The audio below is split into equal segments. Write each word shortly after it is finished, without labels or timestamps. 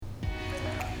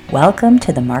Welcome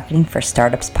to the Marketing for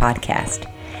Startups podcast.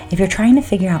 If you're trying to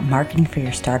figure out marketing for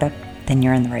your startup, then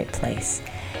you're in the right place.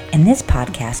 In this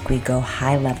podcast, we go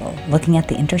high level, looking at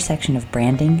the intersection of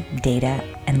branding, data,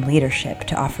 and leadership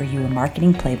to offer you a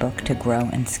marketing playbook to grow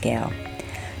and scale.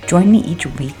 Join me each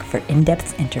week for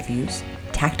in-depth interviews,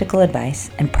 tactical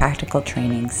advice, and practical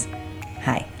trainings.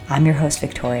 Hi, I'm your host,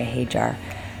 Victoria Hajar,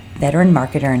 veteran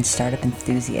marketer and startup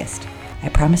enthusiast. I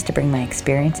promise to bring my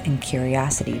experience and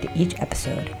curiosity to each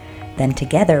episode. Then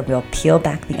together, we'll peel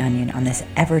back the onion on this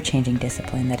ever-changing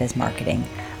discipline that is marketing.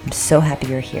 I'm so happy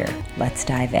you're here. Let's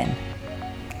dive in.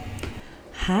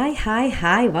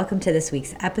 Hi. Welcome to this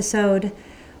week's episode.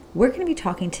 We're going to be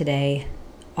talking today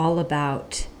all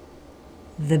about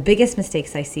the biggest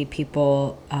mistakes I see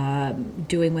people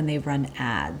doing when they run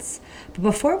ads. But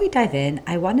before we dive in,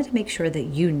 I wanted to make sure that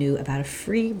you knew about a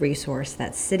free resource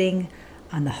that's sitting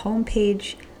on the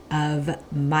homepage of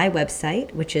my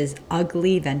website, which is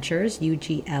Ugly Ventures,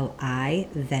 UGLI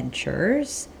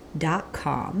Ventures.com.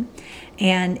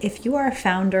 And if you are a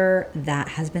founder that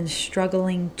has been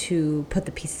struggling to put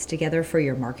the pieces together for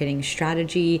your marketing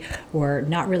strategy, or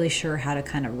not really sure how to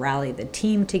kind of rally the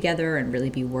team together and really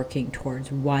be working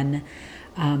towards one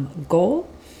goal,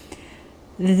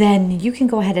 then you can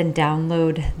go ahead and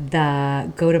download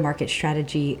the go-to-market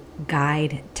strategy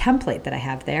guide template that I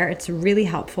have there. It's really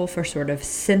helpful for sort of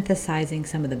synthesizing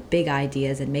some of the big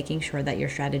ideas and making sure that your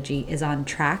strategy is on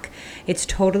track. It's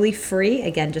totally free.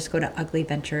 Again, just go to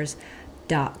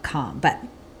uglyventures.com. But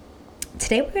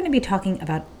today we're going to be talking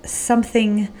about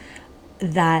something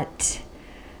that,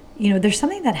 there's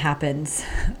something that happens,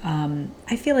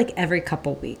 I feel like every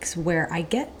couple weeks, where I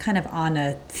get kind of on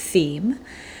a theme.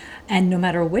 And no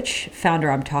matter which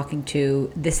founder I'm talking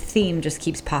to, this theme just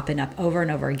keeps popping up over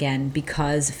and over again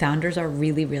because founders are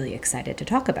really, really excited to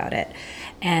talk about it.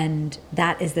 And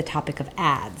that is the topic of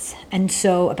ads. And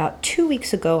so about 2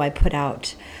 weeks ago, I put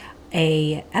out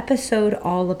an episode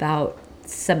all about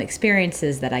some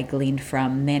experiences that I gleaned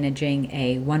from managing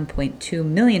a $1.2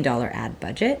 million ad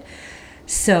budget.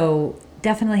 So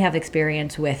definitely have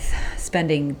experience with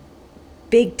spending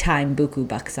big time buku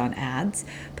bucks on ads,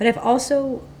 but I've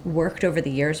also worked over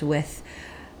the years with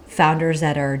founders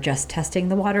that are just testing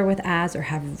the water with ads or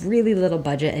have really little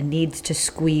budget and needs to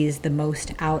squeeze the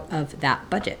most out of that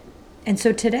budget. And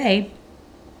so today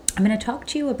I'm going to talk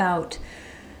to you about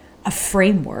a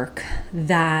framework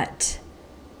that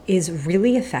is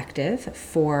really effective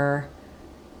for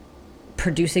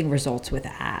producing results with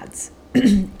ads.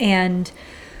 And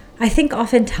I think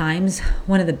oftentimes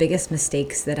one of the biggest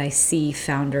mistakes that I see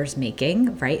founders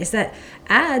making, right, is that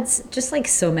ads, just like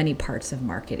so many parts of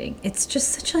marketing, it's just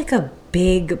such like a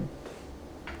big,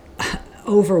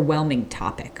 overwhelming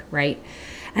topic, right?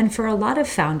 And for a lot of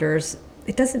founders,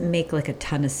 it doesn't make like a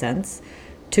ton of sense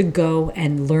to go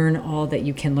and learn all that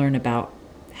you can learn about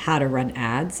how to run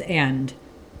ads and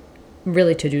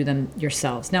really to do them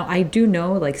yourselves. Now, I do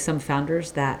know like some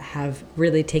founders that have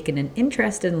really taken an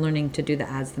interest in learning to do the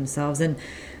ads themselves. And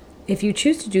if you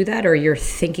choose to do that or you're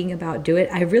thinking about do it,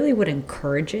 I really would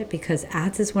encourage it because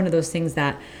ads is one of those things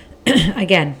that,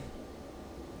 again,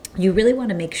 you really want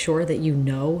to make sure that you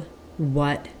know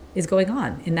what is going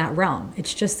on in that realm.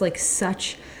 It's just like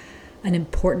such an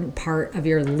important part of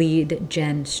your lead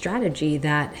gen strategy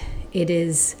that it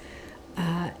is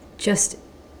just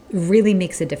really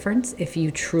makes a difference if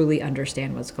you truly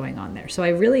understand what's going on there. So I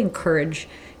really encourage,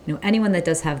 anyone that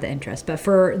does have the interest, but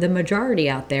for the majority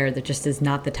out there that just is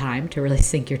not the time to really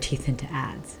sink your teeth into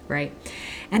ads, right?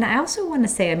 And I also want to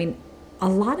say, a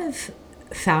lot of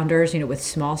founders, with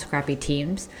small scrappy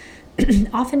teams,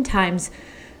 oftentimes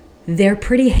they're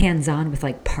pretty hands-on with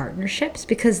like partnerships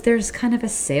because there's kind of a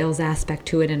sales aspect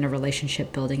to it and a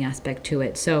relationship building aspect to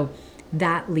it. So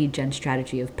that lead gen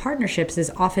strategy of partnerships is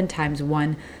oftentimes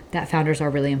one that founders are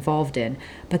really involved in.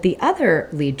 But the other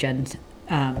lead gen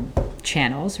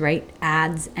channels, right,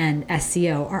 ads and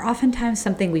SEO, are oftentimes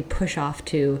something we push off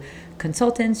to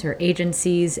consultants or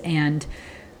agencies and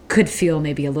could feel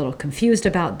maybe a little confused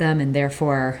about them. And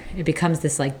therefore it becomes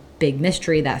this like big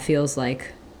mystery that feels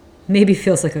like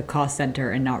a cost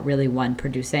center and not really one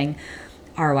producing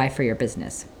ROI for your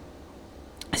business.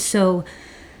 So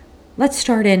let's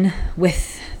start in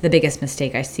with the biggest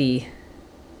mistake I see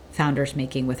founders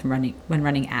making when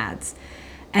running ads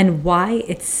and why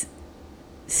it's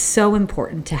so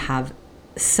important to have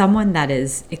someone that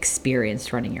is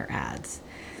experienced running your ads.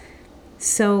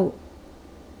 So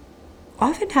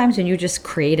oftentimes when you just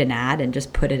create an ad and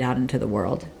just put it out into the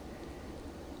world,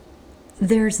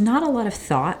 there's not a lot of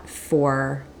thought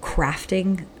for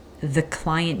crafting the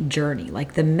client journey,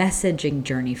 like the messaging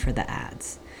journey for the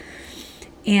ads.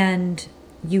 And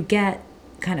you get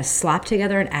kind of slap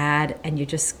together an ad and you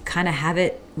just kind of have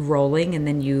it rolling, and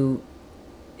then you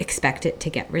expect it to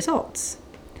get results.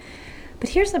 But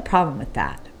here's the problem with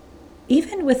that.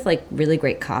 Even with like really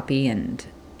great copy and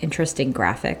interesting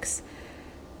graphics,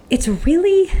 it's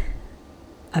really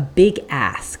a big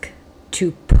ask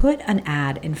to put an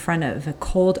ad in front of a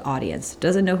cold audience,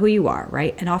 doesn't know who you are,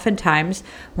 right? And oftentimes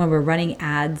when we're running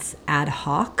ads ad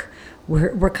hoc,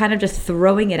 we're kind of just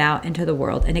throwing it out into the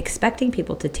world and expecting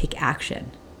people to take action,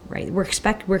 right?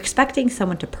 We're expecting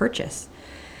someone to purchase.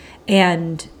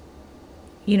 And,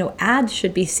 ads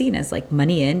should be seen as like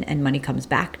money in and money comes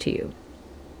back to you.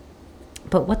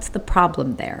 But what's the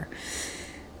problem there?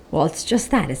 Well, it's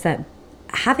just that. It's that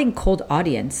having cold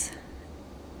audience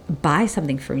buy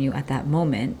something from you at that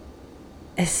moment,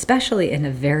 especially in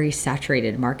a very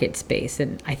saturated market space.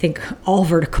 And I think all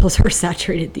verticals are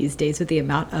saturated these days with the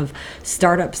amount of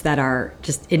startups that are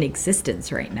just in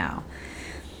existence right now.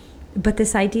 But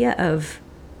this idea of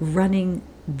running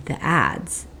the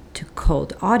ads to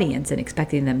cold audience and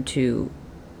expecting them to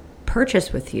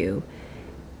purchase with you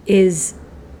is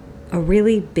a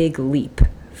really big leap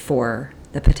for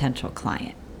the potential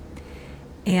client.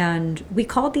 And we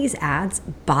call these ads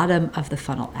bottom of the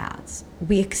funnel ads.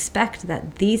 We expect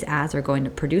that these ads are going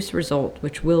to produce result,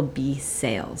 which will be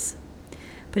sales.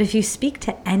 But if you speak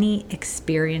to any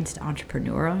experienced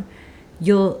entrepreneur,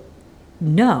 you'll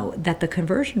know that the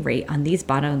conversion rate on these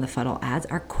bottom of the funnel ads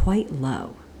are quite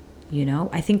low.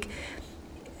 I think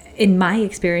in my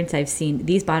experience, I've seen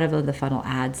these bottom of the funnel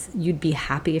ads, you'd be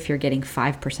happy if you're getting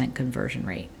 5% conversion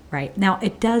rate, right? Now,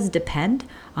 it does depend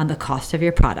on the cost of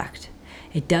your product.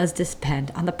 It does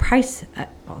depend on the price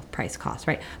cost,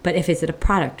 right? But if is it a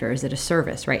product or is it a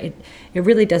service, right? It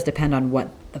really does depend on what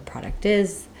the product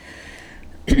is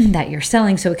that you're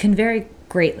selling. So it can vary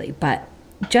greatly, but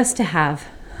just to have,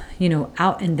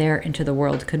 out in there into the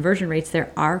world, conversion rates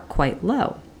there are quite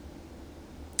low.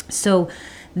 So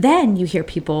then you hear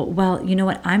people, well, you know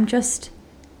what? I'm just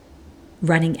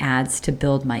running ads to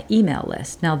build my email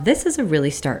list. Now, this is a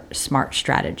really smart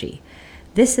strategy.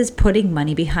 This is putting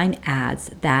money behind ads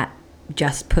that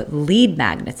just put lead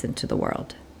magnets into the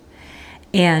world.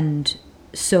 And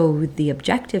so the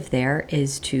objective there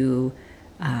is to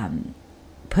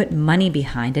put money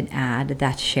behind an ad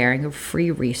that's sharing a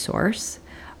free resource,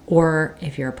 or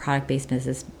if you're a product-based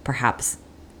business, perhaps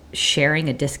sharing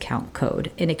a discount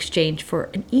code in exchange for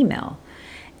an email.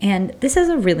 And this is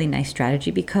a really nice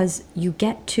strategy because you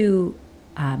get to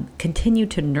continue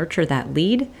to nurture that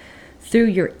lead through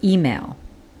your email.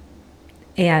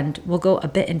 And we'll go a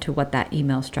bit into what that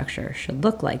email structure should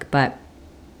look like. But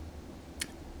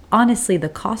honestly, the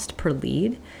cost per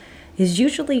lead is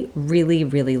usually really,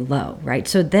 really low, right?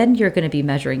 So then you're going to be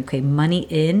measuring, money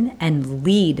in and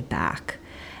lead back.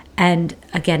 And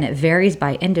again, it varies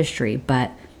by industry,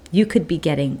 but you could be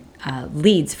getting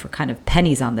leads for kind of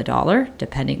pennies on the dollar,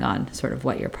 depending on sort of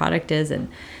what your product is and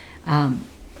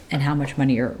how much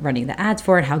money you're running the ads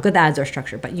for and how good the ads are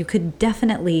structured. But you could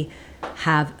definitely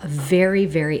have a very,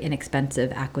 very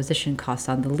inexpensive acquisition cost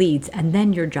on the leads. And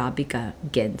then your job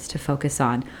begins to focus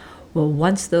on, well,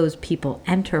 once those people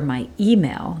enter my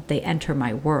email, they enter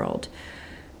my world.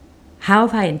 How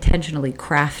have I intentionally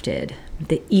crafted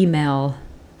the email,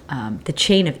 the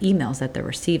chain of emails that they're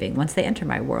receiving once they enter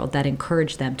my world that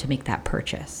encourage them to make that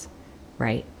purchase,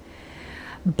 right?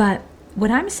 But what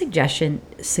I'm suggesting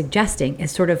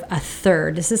is sort of a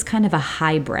third. This is kind of a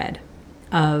hybrid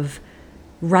of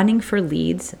running for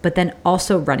leads, but then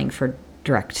also running for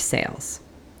direct sales.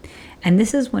 And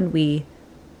this is when we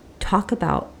talk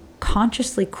about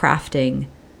consciously crafting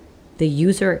the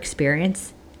user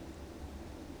experience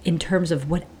in terms of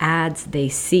what ads they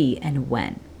see and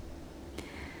when.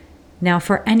 Now,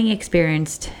 for any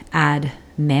experienced ad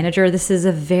manager, this is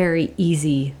a very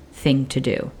easy thing to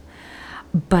do.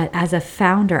 But as a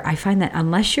founder, I find that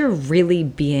unless you're really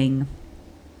being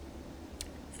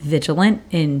vigilant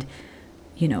in,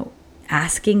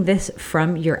 asking this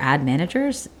from your ad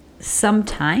managers,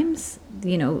 sometimes,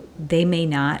 they may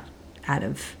not, out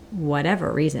of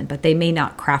whatever reason, but they may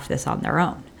not craft this on their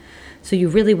own. So you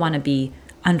really want to be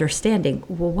understanding,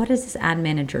 well, what is this ad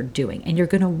manager doing? And you're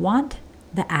going to want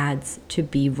the ads to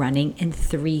be running in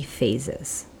 3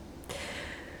 phases.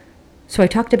 So I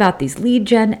talked about these lead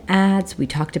gen ads. We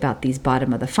talked about these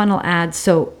bottom of the funnel ads.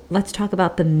 So let's talk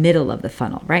about the middle of the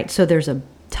funnel, right? So there's a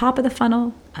top of the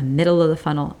funnel, a middle of the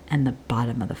funnel, and the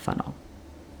bottom of the funnel.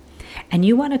 And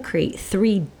you want to create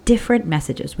 3 different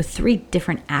messages with 3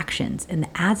 different actions in the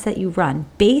ads that you run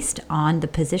based on the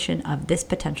position of this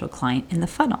potential client in the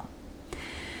funnel.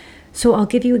 So I'll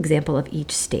give you an example of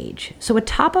each stage. So a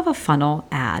top of a funnel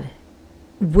ad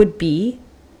would be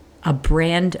a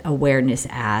brand awareness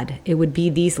ad, it would be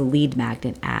these lead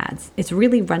magnet ads. It's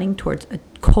really running towards a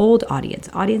cold audience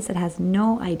that has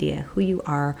no idea who you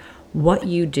are, what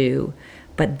you do,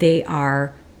 but they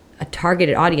are a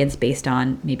targeted audience based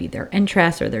on maybe their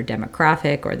interests or their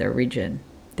demographic or their region,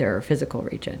 their physical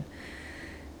region.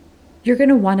 You're going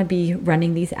to want to be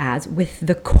running these ads with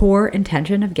the core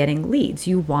intention of getting leads.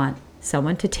 You want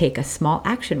someone to take a small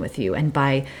action with you, and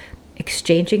by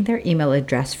exchanging their email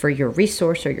address for your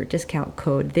resource or your discount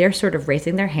code, they're sort of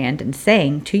raising their hand and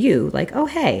saying to you, like, oh,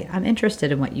 hey, I'm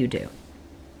interested in what you do.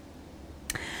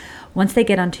 Once they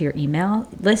get onto your email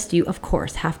list, you, of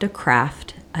course, have to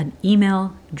craft an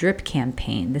email drip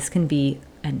campaign. This can be,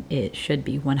 and it should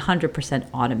be 100%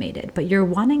 automated, but you're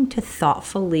wanting to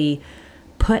thoughtfully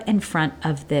put in front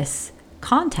of this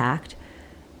contact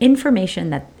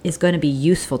information that is going to be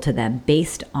useful to them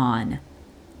based on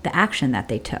the action that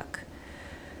they took.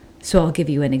 So I'll give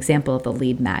you an example of the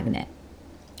lead magnet.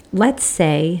 Let's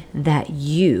say that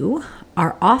you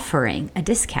are offering a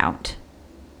discount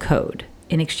code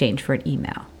in exchange for an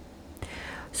email.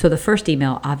 So the first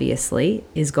email obviously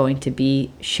is going to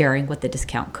be sharing what the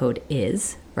discount code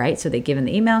is, right? So they've given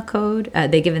the email code,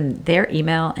 they've given their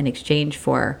email in exchange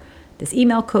for this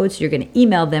email code. So you're going to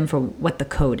email them for what the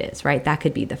code is, right? That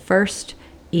could be the first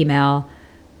email,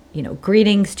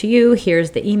 greetings to you.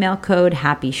 Here's the email code,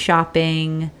 happy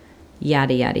shopping,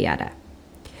 yada, yada, yada.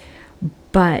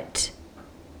 But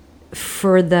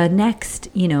for the next,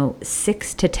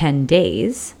 6 to 10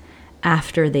 days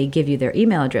after they give you their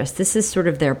email address, this is sort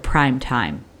of their prime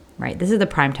time, right? This is the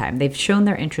prime time. They've shown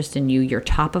their interest in you. You're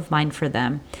top of mind for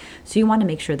them. So you want to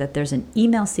make sure that there's an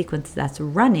email sequence that's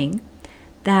running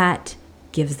that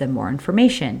gives them more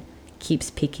information,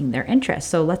 keeps piquing their interest.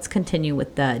 So let's continue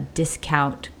with the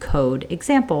discount code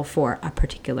example for a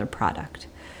particular product.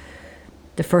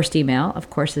 The first email, of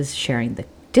course, is sharing the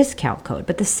discount code,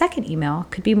 but the second email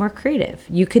could be more creative.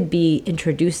 You could be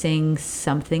introducing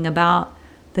something about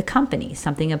the company,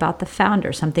 something about the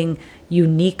founder, something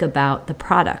unique about the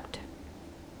product.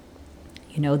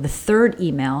 The third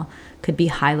email could be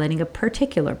highlighting a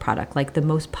particular product, like the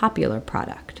most popular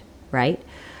product, right?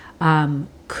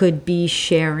 Could be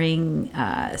sharing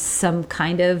some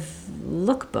kind of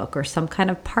lookbook or some kind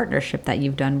of partnership that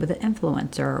you've done with an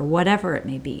influencer or whatever it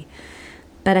may be.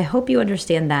 But I hope you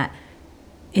understand that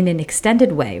in an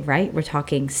extended way, right? We're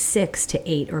talking 6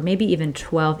 to 8 or maybe even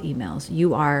 12 emails.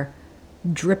 You are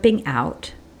dripping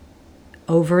out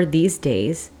over these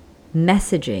days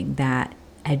messaging that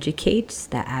educates,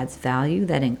 that adds value,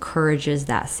 that encourages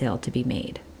that sale to be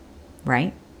made,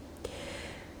 right?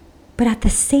 But at the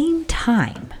same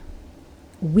time,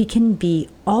 we can be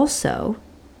also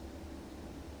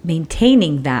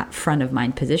maintaining that front of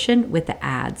mind position with the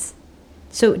ads.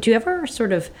 So do you ever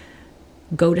sort of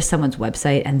go to someone's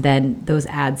website and then those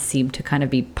ads seem to kind of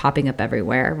be popping up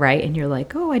everywhere, right? And you're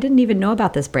like, oh, I didn't even know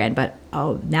about this brand, but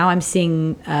oh, now I'm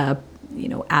seeing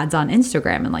ads on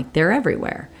Instagram and like they're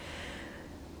everywhere.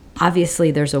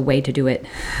 Obviously, there's a way to do it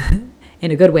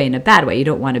in a good way and a bad way. You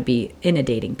don't want to be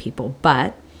inundating people,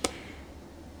 but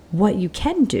what you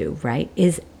can do, right,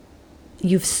 is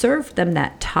you've served them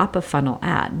that top of funnel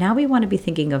ad. Now we want to be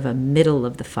thinking of a middle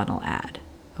of the funnel ad,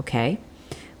 okay?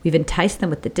 We've enticed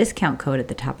them with the discount code at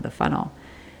the top of the funnel.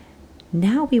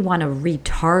 Now we want to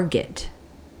retarget.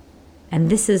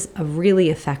 And this is a really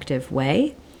effective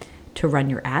way to run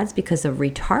your ads because a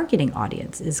retargeting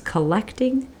audience is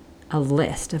collecting a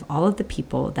list of all of the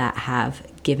people that have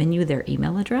given you their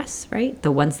email address, right?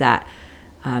 The ones that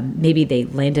maybe they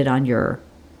landed on your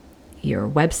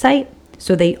website.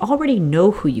 So they already know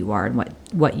who you are and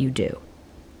what you do,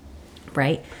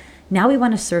 right? Now we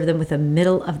want to serve them with a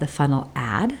middle of the funnel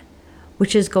ad,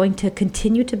 which is going to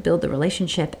continue to build the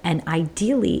relationship and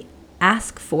ideally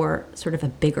ask for sort of a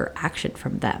bigger action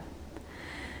from them.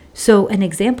 So an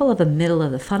example of a middle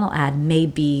of the funnel ad may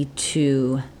be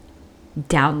to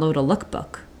download a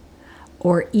lookbook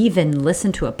or even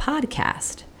listen to a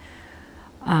podcast.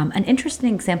 An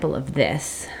interesting example of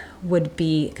this would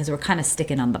be, because we're kind of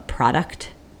sticking on the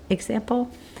product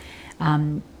example,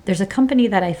 there's a company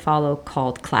that I follow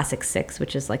called Classic 6,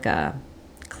 which is like a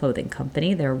clothing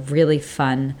company. They're really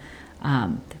fun.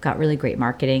 They've got really great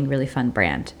marketing, really fun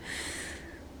brand.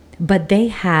 But they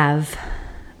have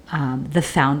the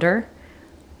founder.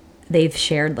 They've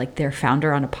shared like their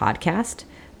founder on a podcast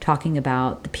talking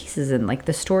about the pieces and like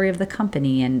the story of the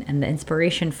company and the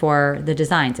inspiration for the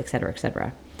designs, et cetera, et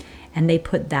cetera. And they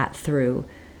put that through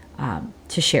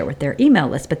to share with their email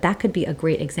list. But that could be a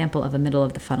great example of a middle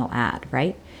of the funnel ad,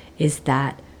 right? Is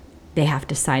that they have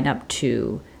to sign up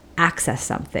to access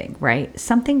something, right?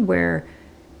 Something where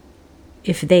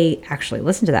if they actually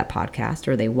listen to that podcast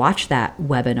or they watch that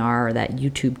webinar or that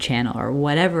YouTube channel or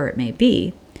whatever it may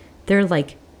be, they're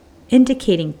like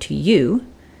indicating to you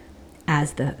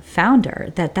as the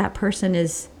founder that that person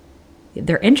is,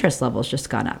 their interest level's just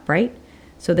gone up, right?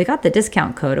 So they got the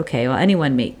discount code. Okay, well,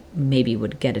 anyone maybe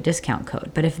would get a discount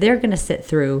code. But if they're going to sit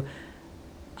through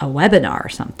a webinar or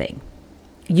something,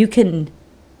 you can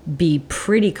be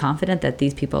pretty confident that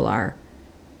these people are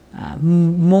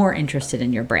more interested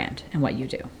in your brand and what you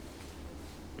do.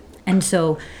 And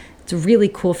so it's really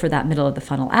cool for that middle of the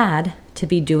funnel ad to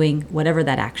be doing whatever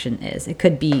that action is. It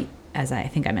could be, as I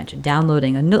think I mentioned,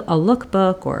 downloading a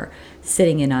lookbook or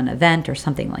sitting in on an event or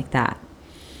something like that.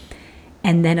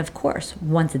 And then, of course,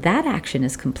 once that action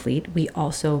is complete, we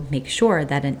also make sure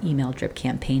that an email drip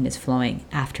campaign is flowing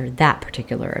after that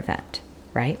particular event,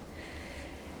 right?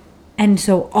 And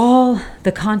so all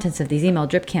the contents of these email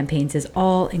drip campaigns is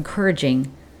all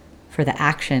encouraging for the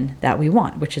action that we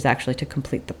want, which is actually to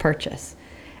complete the purchase.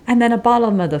 And then a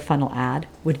bottom of the funnel ad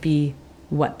would be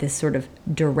what this sort of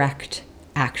direct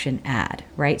action ad,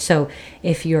 right? So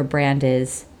if your brand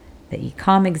is the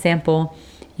e-com example,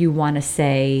 you want to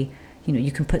say,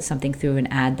 you can put something through an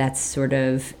ad that's sort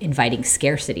of inviting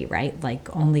scarcity, right?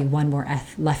 Like only one more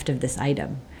left of this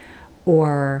item.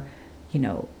 Or,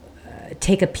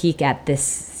 take a peek at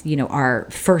this, our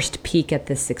first peek at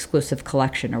this exclusive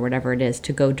collection or whatever it is,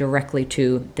 to go directly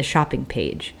to the shopping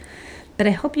page. But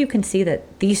I hope you can see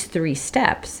that these 3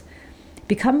 steps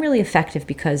become really effective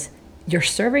because you're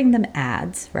serving them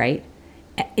ads, right,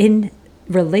 in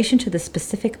relation to the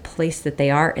specific place that they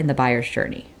are in the buyer's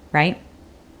journey, right?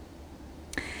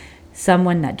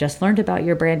 Someone that just learned about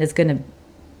your brand is going to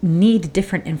need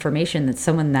different information than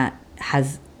someone that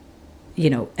has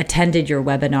attended your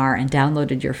webinar and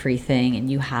downloaded your free thing,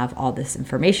 and you have all this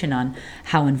information on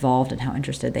how involved and how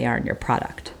interested they are in your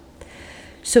product.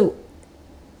 So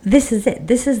this is it.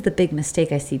 This is the big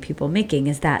mistake I see people making,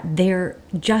 is that they're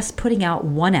just putting out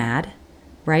one ad,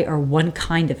 right? Or one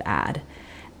kind of ad,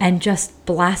 and just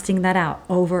blasting that out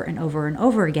over and over and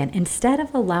over again, instead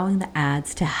of allowing the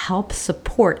ads to help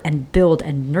support and build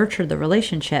and nurture the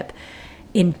relationship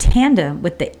in tandem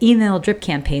with the email drip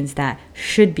campaigns that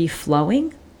should be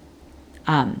flowing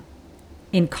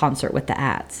in concert with the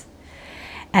ads.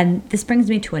 And this brings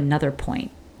me to another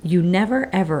point. You never,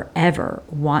 ever, ever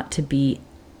want to be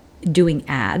doing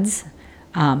ads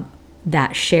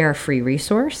that share a free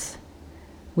resource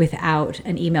without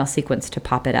an email sequence to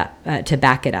pop it up, to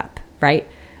back it up, right?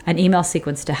 An email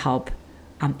sequence to help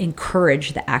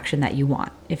encourage the action that you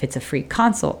want. If it's a free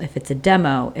consult, if it's a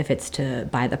demo, if it's to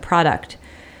buy the product,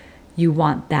 you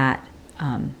want that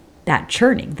that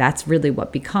churning. That's really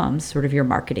what becomes sort of your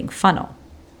marketing funnel.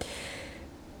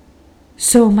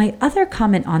 So my other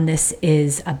comment on this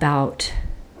is about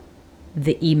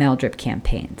the email drip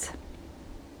campaigns.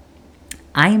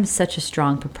 I am such a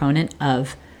strong proponent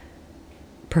of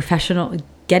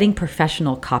getting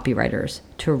professional copywriters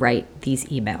to write these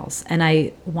emails. And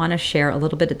I want to share a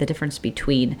little bit of the difference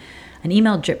between an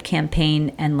email drip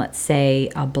campaign and, let's say,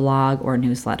 a blog or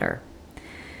newsletter.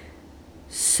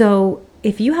 So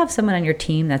if you have someone on your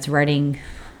team that's writing,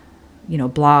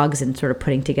 blogs and sort of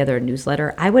putting together a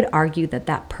newsletter, I would argue that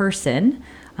that person,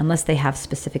 unless they have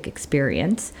specific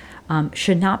experience,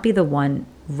 should not be the one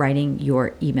writing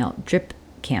your email drip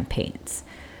campaigns.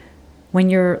 When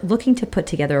you're looking to put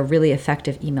together a really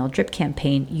effective email drip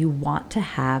campaign, you want to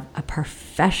have a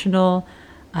professional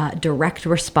direct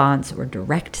response or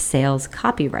direct sales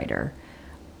copywriter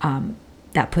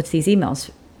that puts these emails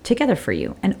together for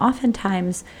you. And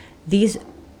oftentimes these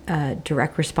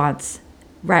direct response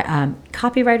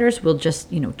copywriters will just,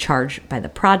 charge by the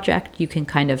project. You can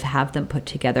kind of have them put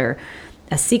together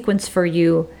a sequence for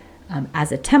you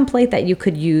as a template that you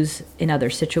could use in other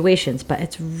situations. But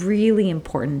it's really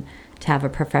important to have a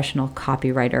professional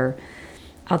copywriter.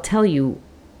 I'll tell you,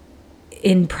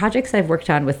 in projects I've worked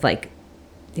on with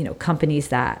companies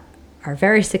that are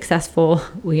very successful,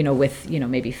 with,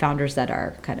 maybe founders that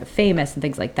are kind of famous and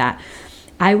things like that,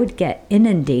 I would get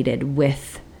inundated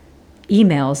with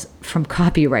emails from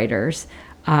copywriters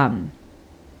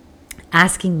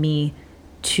asking me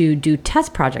to do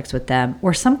test projects with them,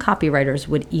 or some copywriters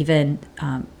would even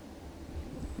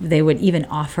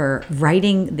offer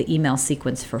writing the email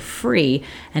sequence for free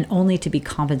and only to be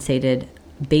compensated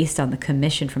based on the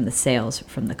commission from the sales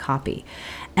from the copy.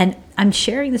 And I'm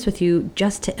sharing this with you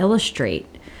just to illustrate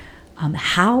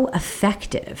how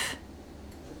effective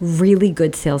really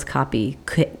good sales copy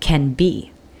can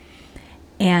be.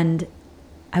 And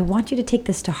I want you to take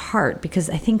this to heart, because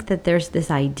I think that there's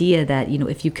this idea that,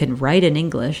 if you can write in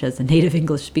English as a native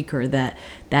English speaker, that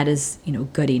is,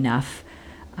 good enough.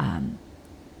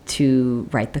 to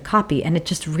write the copy. And it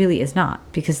just really is not,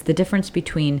 because the difference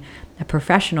between a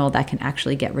professional that can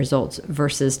actually get results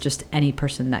versus just any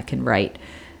person that can write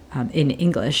in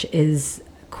English is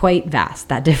quite vast.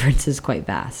 That difference is quite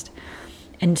vast.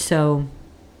 And so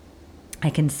I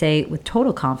can say with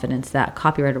total confidence that a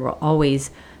copywriter will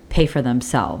always pay for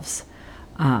themselves.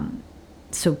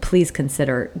 So please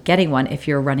consider getting one if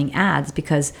you're running ads,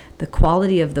 because the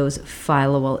quality of those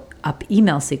fileable up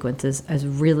email sequences is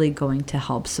really going to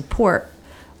help support,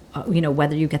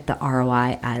 whether you get the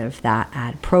ROI out of that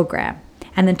ad program.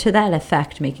 And then to that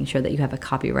effect, making sure that you have a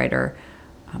copywriter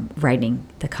writing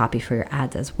the copy for your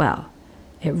ads as well.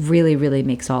 It really, really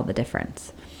makes all the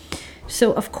difference.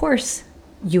 So of course,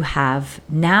 you have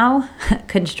now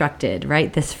constructed,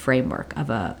 right, this framework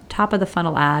of a top of the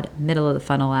funnel ad, middle of the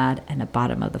funnel ad, and a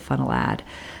bottom of the funnel ad.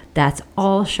 That's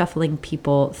all shuffling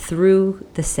people through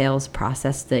the sales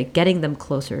process, getting them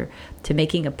closer to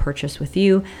making a purchase with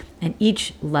you. And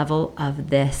each level of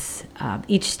this,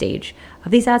 each stage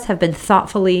of these ads have been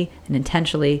thoughtfully and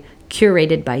intentionally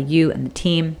curated by you and the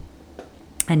team.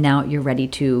 And now you're ready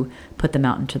to put them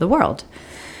out into the world.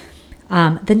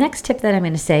 The next tip that I'm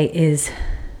going to say is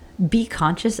be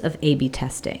conscious of A/B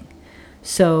testing.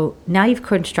 So now you've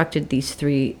constructed these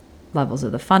 3 levels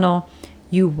of the funnel.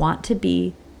 You want to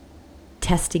be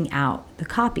testing out the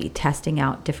copy, testing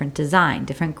out different design,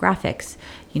 different graphics.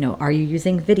 Are you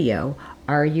using video?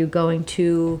 Are you going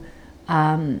to,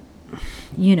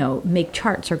 make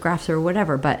charts or graphs or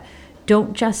whatever? But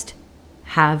don't just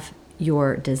have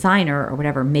your designer or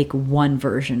whatever make one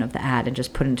version of the ad and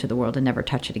just put it into the world and never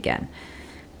touch it again.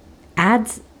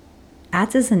 Ads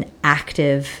is an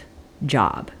active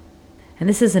job. And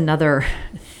this is another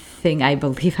thing I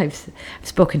believe I've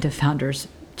spoken to founders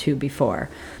to before.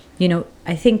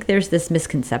 I think there's this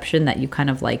misconception that you kind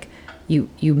of like, you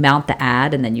mount the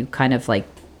ad and then you kind of like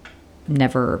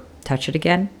never touch it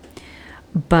again.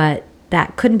 But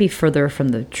that couldn't be further from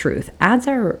the truth. Ads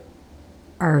are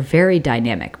a very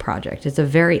dynamic project. It's a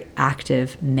very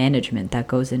active management that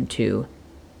goes into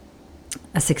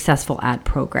a successful ad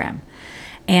program.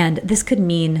 And this could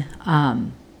mean,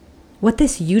 what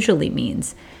this usually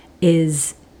means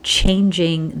is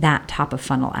changing that top of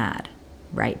funnel ad,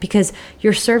 right? Because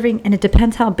you're serving, and it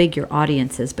depends how big your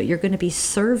audience is, but you're going to be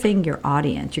serving your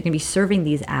audience. You're going to be serving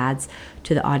these ads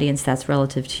to the audience that's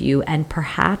relative to you. And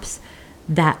perhaps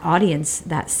that audience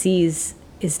that sees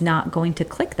is not going to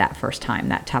click that first time,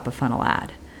 that top of funnel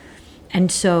ad.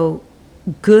 And so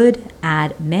good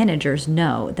ad managers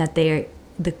know that the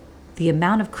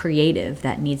amount of creative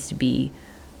that needs to be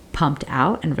pumped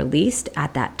out and released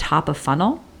at that top of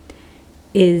funnel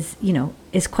is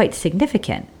quite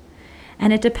significant.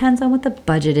 And it depends on what the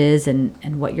budget is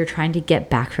and what you're trying to get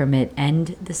back from it and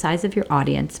the size of your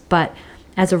audience. But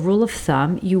as a rule of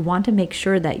thumb, you want to make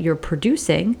sure that you're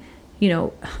producing,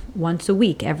 once a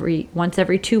week, once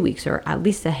every 2 weeks, or at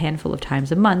least a handful of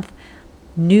times a month,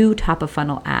 new top of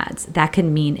funnel ads. That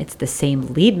can mean it's the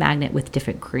same lead magnet with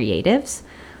different creatives,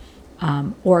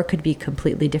 or it could be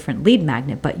completely different lead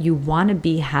magnet, but you want to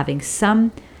be having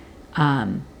some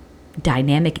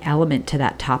dynamic element to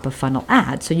that top of funnel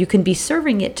ad. So you can be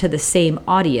serving it to the same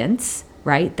audience,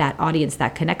 right? That audience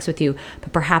that connects with you,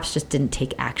 but perhaps just didn't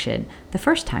take action the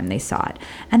first time they saw it.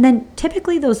 And then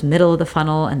typically those middle of the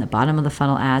funnel and the bottom of the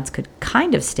funnel ads could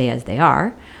kind of stay as they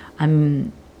are.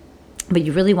 But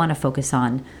you really want to focus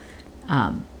on,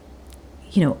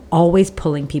 always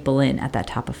pulling people in at that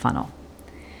top of funnel.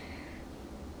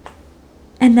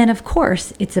 And then, of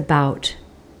course, it's about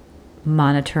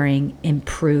monitoring,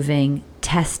 improving,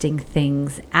 testing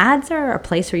things. Ads are a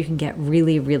place where you can get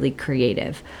really, really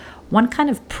creative. One kind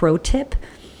of pro tip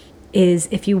is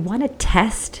if you want to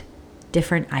test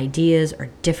different ideas or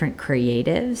different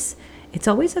creatives, it's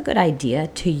always a good idea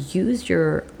to use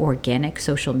your organic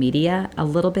social media a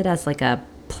little bit as like a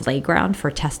playground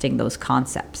for testing those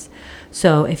concepts.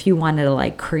 So if you wanted to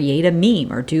like create a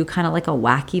meme or do kind of like a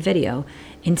wacky video,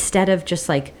 instead of just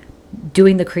like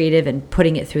doing the creative and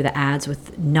putting it through the ads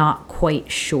with not quite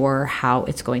sure how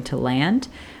it's going to land,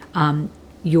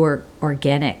 your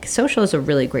organic social is a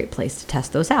really great place to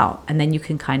test those out. And then you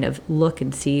can kind of look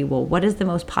and see, well, what is the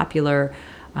most popular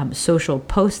social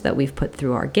post that we've put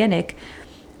through organic,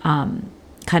 kind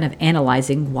of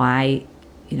analyzing why,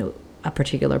 a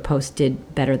particular post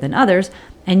did better than others.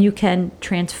 And you can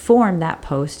transform that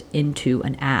post into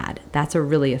an ad. That's a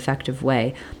really effective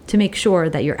way to make sure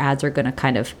that your ads are going to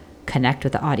kind of connect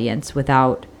with the audience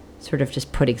without sort of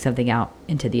just putting something out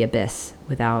into the abyss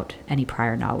without any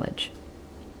prior knowledge.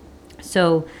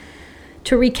 So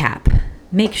to recap,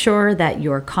 make sure that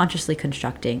you're consciously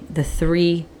constructing the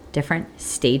 3 different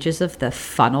stages of the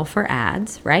funnel for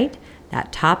ads, right?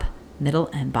 That top, middle,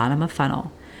 and bottom of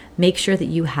funnel. Make sure that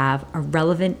you have a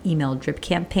relevant email drip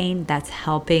campaign that's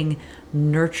helping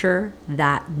nurture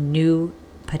that new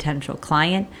potential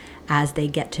client as they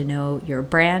get to know your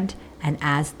brand and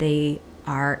as they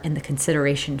are in the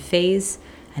consideration phase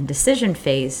and decision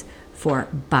phase for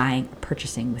buying or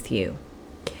purchasing with you.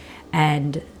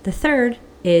 And the third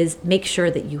is make sure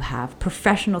that you have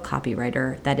professional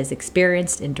copywriter that is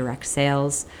experienced in direct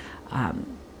sales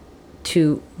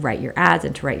to write your ads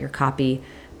and to write your copy,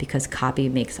 because copy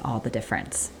makes all the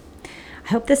difference. I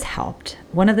hope this helped.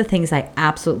 One of the things I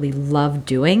absolutely love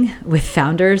doing with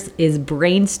founders is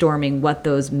brainstorming what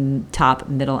those top,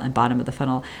 middle, and bottom of the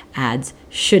funnel ads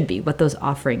should be, what those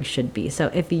offerings should be.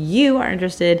 So if you are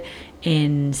interested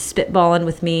in spitballing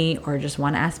with me or just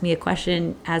want to ask me a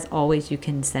question, as always, you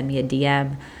can send me a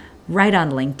DM right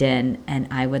on LinkedIn, and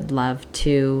I would love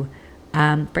to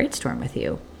brainstorm with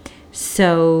you.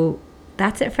 So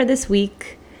that's it for this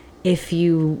week. If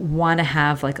you want to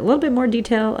have like a little bit more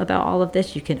detail about all of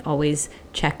this, you can always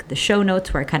check the show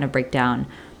notes where I kind of break down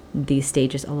these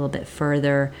stages a little bit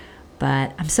further.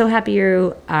 But I'm so happy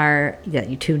that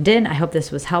you tuned in. I hope this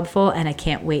was helpful, and I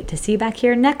can't wait to see you back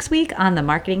here next week on the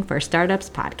Marketing for Startups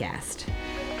podcast.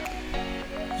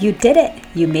 You did it.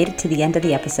 You made it to the end of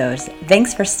the episode.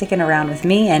 Thanks for sticking around with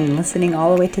me and listening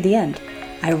all the way to the end.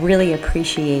 I really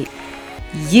appreciate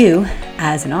you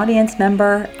as an audience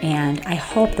member, and I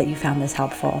hope that you found this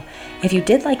helpful. If you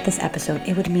did like this episode,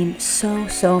 it would mean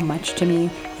so much to me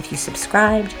if you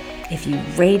subscribed, if you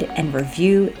rate and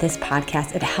review this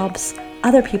podcast. It helps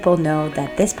other people know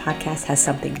that this podcast has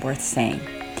something worth saying.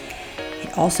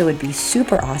 It also would be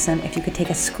super awesome if you could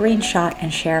take a screenshot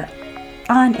and share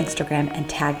on Instagram and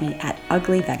tag me at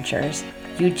Ugly Ventures,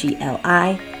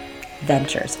 UGLI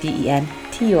Ventures,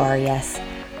 VENTURES.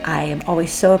 I am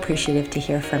always so appreciative to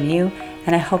hear from you,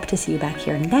 and I hope to see you back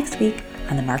here next week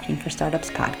on the Marketing for Startups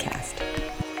podcast.